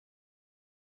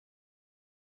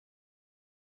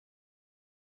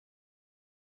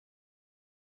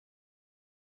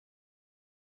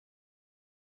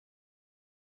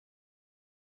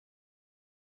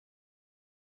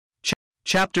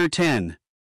Chapter 10.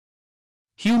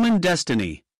 Human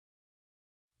Destiny.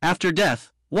 After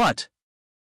death, what?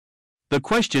 The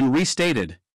question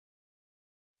restated.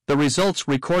 The results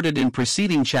recorded in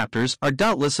preceding chapters are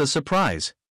doubtless a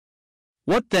surprise.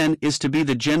 What then is to be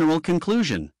the general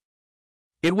conclusion?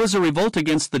 It was a revolt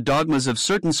against the dogmas of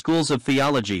certain schools of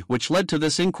theology which led to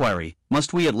this inquiry: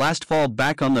 must we at last fall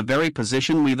back on the very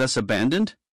position we thus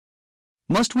abandoned?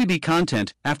 Must we be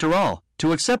content, after all,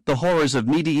 to accept the horrors of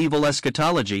medieval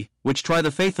eschatology, which try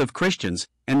the faith of Christians,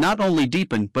 and not only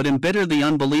deepen but embitter the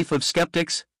unbelief of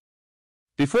skeptics?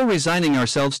 Before resigning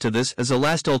ourselves to this as a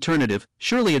last alternative,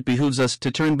 surely it behooves us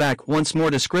to turn back once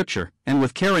more to Scripture, and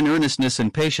with care and earnestness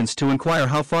and patience to inquire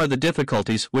how far the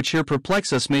difficulties which here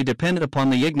perplex us may depend upon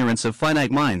the ignorance of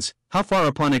finite minds, how far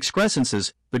upon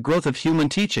excrescences, the growth of human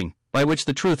teaching, by which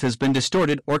the truth has been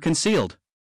distorted or concealed.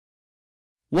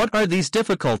 What are these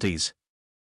difficulties?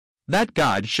 That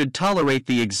God should tolerate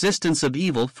the existence of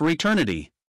evil for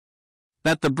eternity.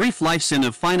 That the brief life sin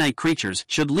of finite creatures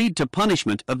should lead to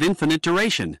punishment of infinite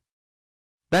duration.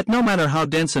 That no matter how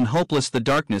dense and hopeless the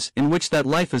darkness in which that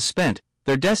life is spent,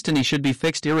 their destiny should be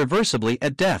fixed irreversibly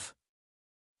at death.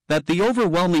 That the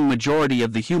overwhelming majority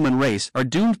of the human race are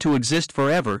doomed to exist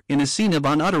forever in a scene of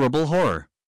unutterable horror.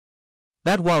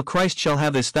 That while Christ shall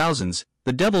have his thousands,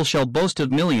 the devil shall boast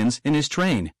of millions in his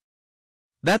train.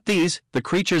 That these, the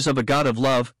creatures of a God of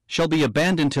love, shall be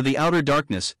abandoned to the outer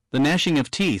darkness, the gnashing of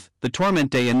teeth, the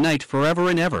torment day and night forever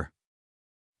and ever.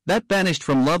 That banished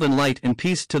from love and light and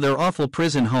peace to their awful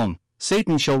prison home,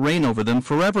 Satan shall reign over them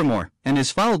forevermore, and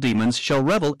his foul demons shall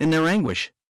revel in their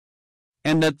anguish.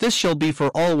 And that this shall be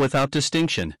for all without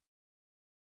distinction.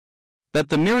 That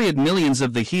the myriad millions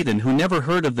of the heathen who never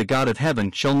heard of the God of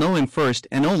heaven shall know him first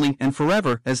and only and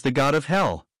forever as the God of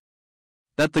hell.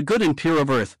 That the good and pure of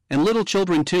earth, and little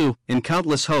children too, in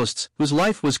countless hosts, whose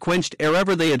life was quenched ere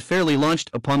ever they had fairly launched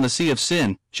upon the sea of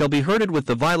sin, shall be herded with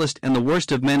the vilest and the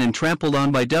worst of men and trampled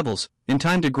on by devils, in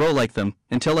time to grow like them,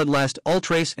 until at last all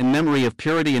trace and memory of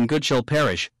purity and good shall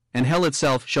perish, and hell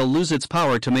itself shall lose its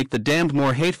power to make the damned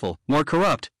more hateful, more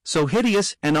corrupt, so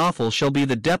hideous and awful shall be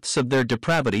the depths of their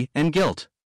depravity and guilt.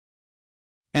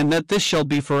 And that this shall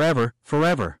be forever,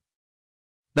 forever.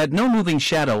 That no moving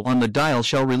shadow on the dial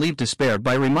shall relieve despair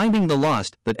by reminding the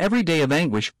lost that every day of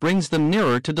anguish brings them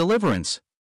nearer to deliverance.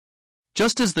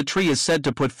 Just as the tree is said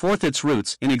to put forth its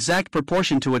roots in exact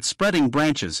proportion to its spreading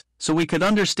branches, so we could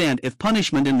understand if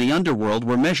punishment in the underworld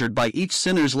were measured by each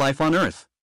sinner's life on earth.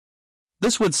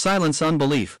 This would silence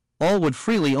unbelief, all would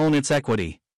freely own its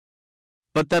equity.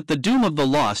 But that the doom of the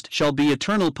lost shall be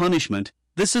eternal punishment,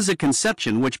 this is a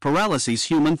conception which paralyses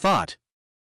human thought.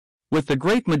 With the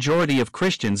great majority of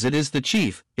Christians it is the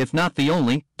chief, if not the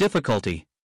only, difficulty.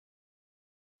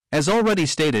 As already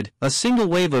stated, a single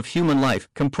wave of human life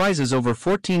comprises over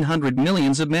 1,400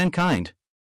 millions of mankind.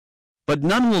 But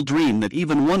none will dream that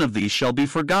even one of these shall be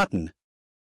forgotten.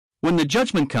 When the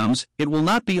judgment comes, it will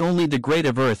not be only the great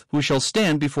of earth who shall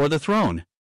stand before the throne.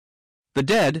 The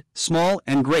dead, small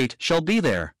and great, shall be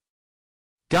there.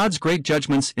 God's great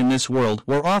judgments in this world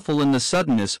were awful in the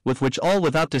suddenness with which all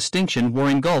without distinction were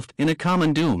engulfed in a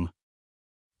common doom.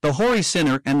 The hoary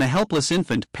sinner and the helpless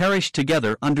infant perished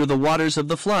together under the waters of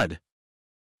the flood.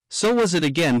 So was it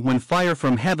again when fire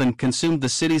from heaven consumed the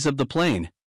cities of the plain.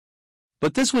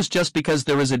 But this was just because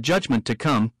there is a judgment to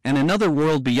come and another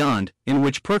world beyond, in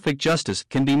which perfect justice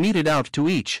can be meted out to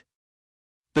each.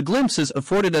 The glimpses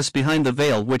afforded us behind the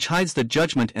veil which hides the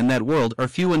judgment in that world are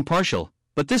few and partial,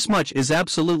 but this much is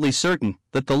absolutely certain,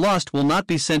 that the lost will not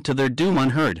be sent to their doom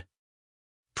unheard.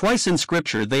 Twice in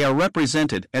Scripture they are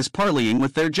represented as parleying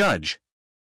with their judge.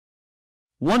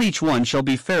 Each one shall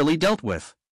be fairly dealt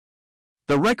with.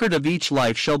 The record of each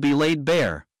life shall be laid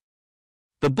bare.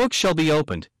 The book shall be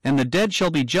opened, and the dead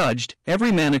shall be judged,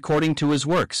 every man according to his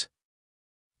works.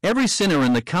 Every sinner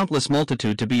in the countless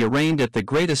multitude to be arraigned at the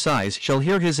great assize shall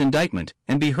hear his indictment,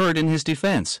 and be heard in his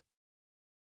defense.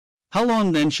 How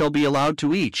long then shall be allowed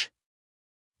to each?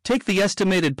 Take the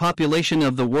estimated population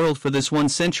of the world for this 1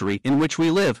 century in which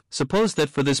we live. Suppose that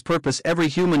for this purpose every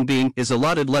human being is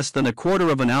allotted less than a quarter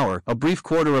of an hour, a brief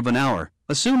quarter of an hour.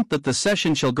 Assume that the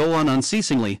session shall go on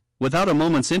unceasingly, without a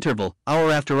moment's interval,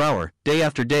 hour after hour, day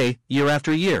after day, year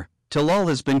after year, till all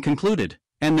has been concluded,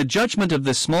 and the judgment of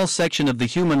this small section of the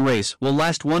human race will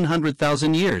last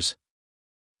 100,000 years.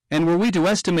 And were we to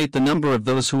estimate the number of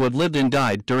those who have lived and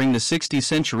died during the 60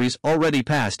 centuries already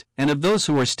past, and of those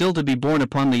who are still to be born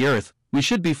upon the earth, we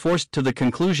should be forced to the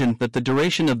conclusion that the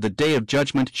duration of the day of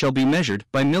judgment shall be measured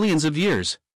by millions of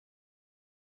years.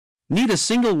 Need a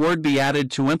single word be added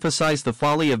to emphasize the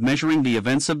folly of measuring the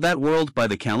events of that world by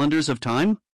the calendars of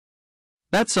time?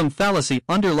 That some fallacy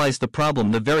underlies the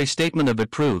problem the very statement of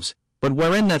it proves, but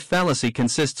wherein that fallacy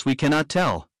consists we cannot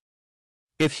tell.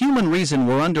 If human reason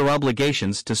were under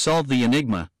obligations to solve the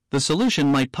enigma, the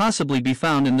solution might possibly be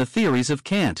found in the theories of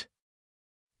Kant.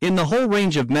 In the whole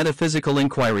range of metaphysical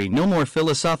inquiry no more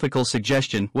philosophical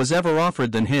suggestion was ever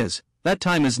offered than his. That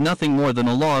time is nothing more than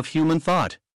a law of human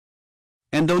thought.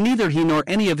 And though neither he nor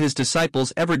any of his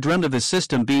disciples ever dreamed of his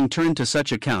system being turned to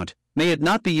such account, may it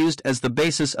not be used as the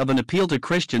basis of an appeal to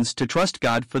Christians to trust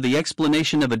God for the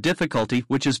explanation of a difficulty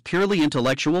which is purely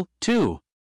intellectual, too?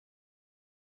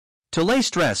 To lay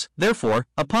stress, therefore,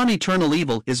 upon eternal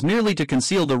evil is merely to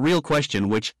conceal the real question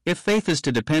which, if faith is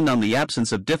to depend on the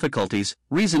absence of difficulties,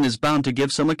 reason is bound to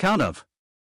give some account of.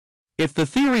 If the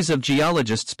theories of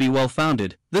geologists be well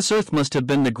founded, this earth must have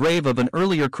been the grave of an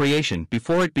earlier creation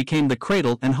before it became the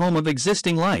cradle and home of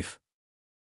existing life.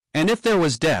 And if there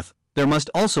was death, there must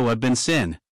also have been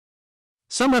sin.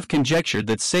 Some have conjectured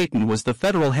that Satan was the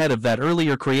federal head of that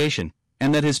earlier creation,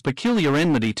 and that his peculiar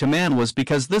enmity to man was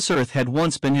because this earth had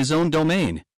once been his own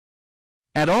domain.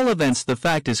 At all events, the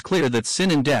fact is clear that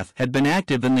sin and death had been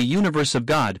active in the universe of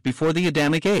God before the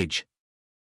Adamic age.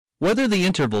 Whether the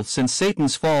interval since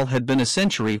Satan's fall had been a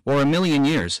century or a million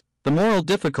years, the moral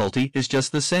difficulty is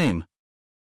just the same.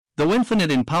 Though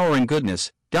infinite in power and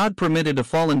goodness, God permitted a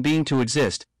fallen being to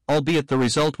exist, albeit the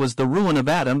result was the ruin of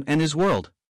Adam and his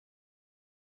world.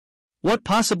 What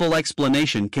possible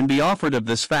explanation can be offered of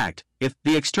this fact, if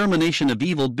the extermination of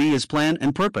evil be his plan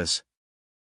and purpose?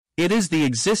 It is the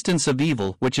existence of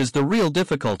evil which is the real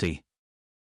difficulty.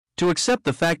 To accept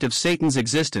the fact of Satan's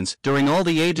existence during all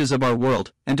the ages of our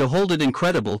world, and to hold it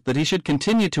incredible that he should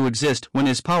continue to exist when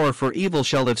his power for evil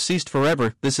shall have ceased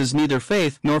forever, this is neither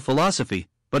faith nor philosophy,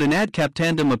 but an ad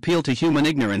captandum appeal to human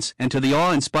ignorance and to the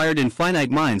awe-inspired in finite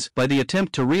minds by the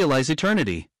attempt to realize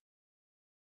eternity.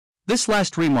 This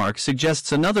last remark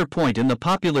suggests another point in the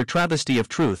popular travesty of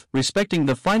truth respecting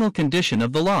the final condition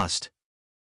of the lost.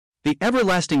 The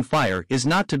everlasting fire is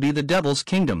not to be the devil's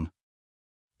kingdom.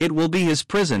 It will be his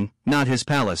prison, not his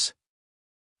palace.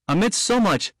 Amidst so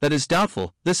much that is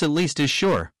doubtful, this at least is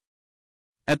sure.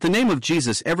 At the name of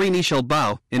Jesus every knee shall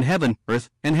bow, in heaven, earth,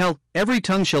 and hell, every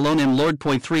tongue shall own him Lord.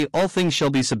 3 All things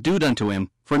shall be subdued unto him,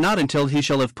 for not until he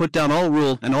shall have put down all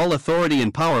rule and all authority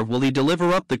and power will he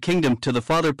deliver up the kingdom to the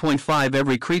Father. 5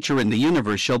 Every creature in the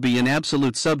universe shall be in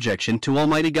absolute subjection to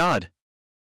Almighty God.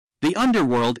 The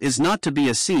underworld is not to be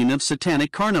a scene of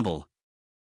satanic carnival.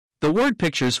 The word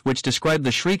pictures which describe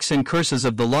the shrieks and curses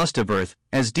of the lost of earth,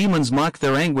 as demons mock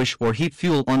their anguish or heap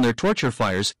fuel on their torture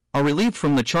fires, are relieved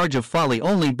from the charge of folly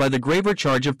only by the graver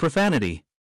charge of profanity.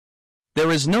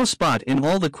 There is no spot in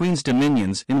all the Queen's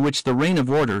dominions in which the reign of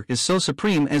order is so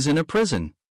supreme as in a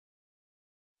prison.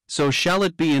 So shall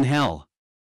it be in hell.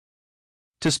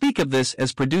 To speak of this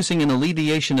as producing an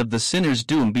alleviation of the sinner's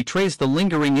doom betrays the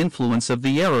lingering influence of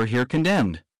the error here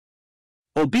condemned.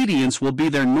 Obedience will be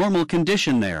their normal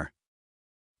condition there.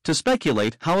 To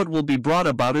speculate how it will be brought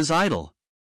about is idle.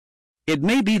 It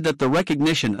may be that the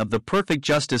recognition of the perfect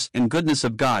justice and goodness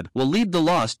of God will lead the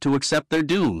lost to accept their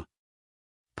doom.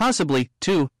 Possibly,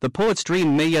 too, the poet's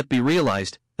dream may yet be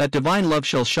realized, that divine love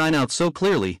shall shine out so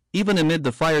clearly, even amid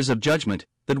the fires of judgment,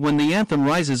 that when the anthem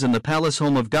rises in the palace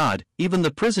home of God, even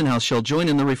the prison house shall join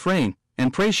in the refrain,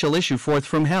 and praise shall issue forth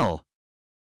from hell.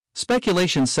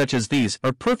 Speculations such as these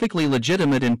are perfectly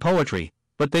legitimate in poetry,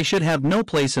 but they should have no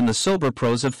place in the sober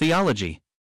prose of theology.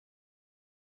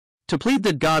 To plead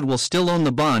that God will still own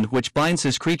the bond which binds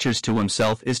his creatures to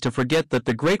himself is to forget that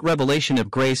the great revelation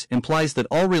of grace implies that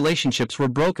all relationships were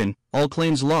broken, all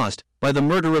claims lost, by the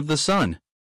murder of the Son.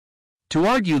 To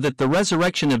argue that the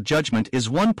resurrection of judgment is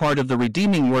one part of the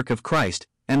redeeming work of Christ,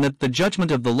 and that the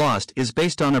judgment of the lost is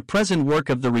based on a present work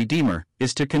of the Redeemer,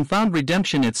 is to confound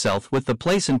redemption itself with the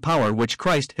place and power which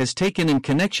Christ has taken in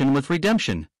connection with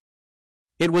redemption.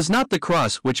 It was not the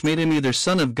cross which made him either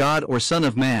Son of God or Son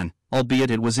of Man, albeit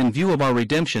it was in view of our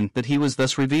redemption that he was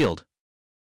thus revealed.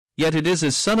 Yet it is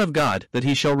as Son of God that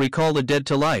he shall recall the dead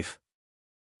to life.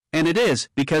 And it is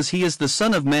because he is the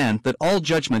Son of Man that all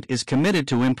judgment is committed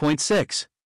to him. 6.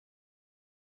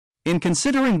 In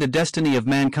considering the destiny of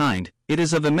mankind, it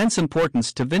is of immense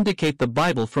importance to vindicate the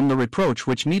Bible from the reproach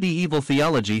which medieval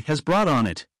theology has brought on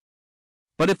it.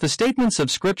 But if the statements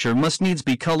of Scripture must needs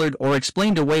be colored or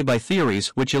explained away by theories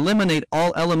which eliminate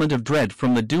all element of dread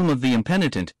from the doom of the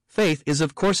impenitent, faith is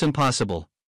of course impossible.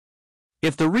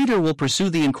 If the reader will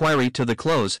pursue the inquiry to the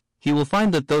close, he will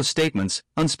find that those statements,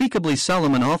 unspeakably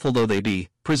solemn and awful though they be,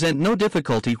 present no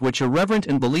difficulty which a reverent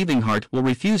and believing heart will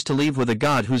refuse to leave with a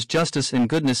God whose justice and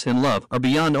goodness and love are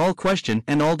beyond all question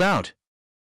and all doubt.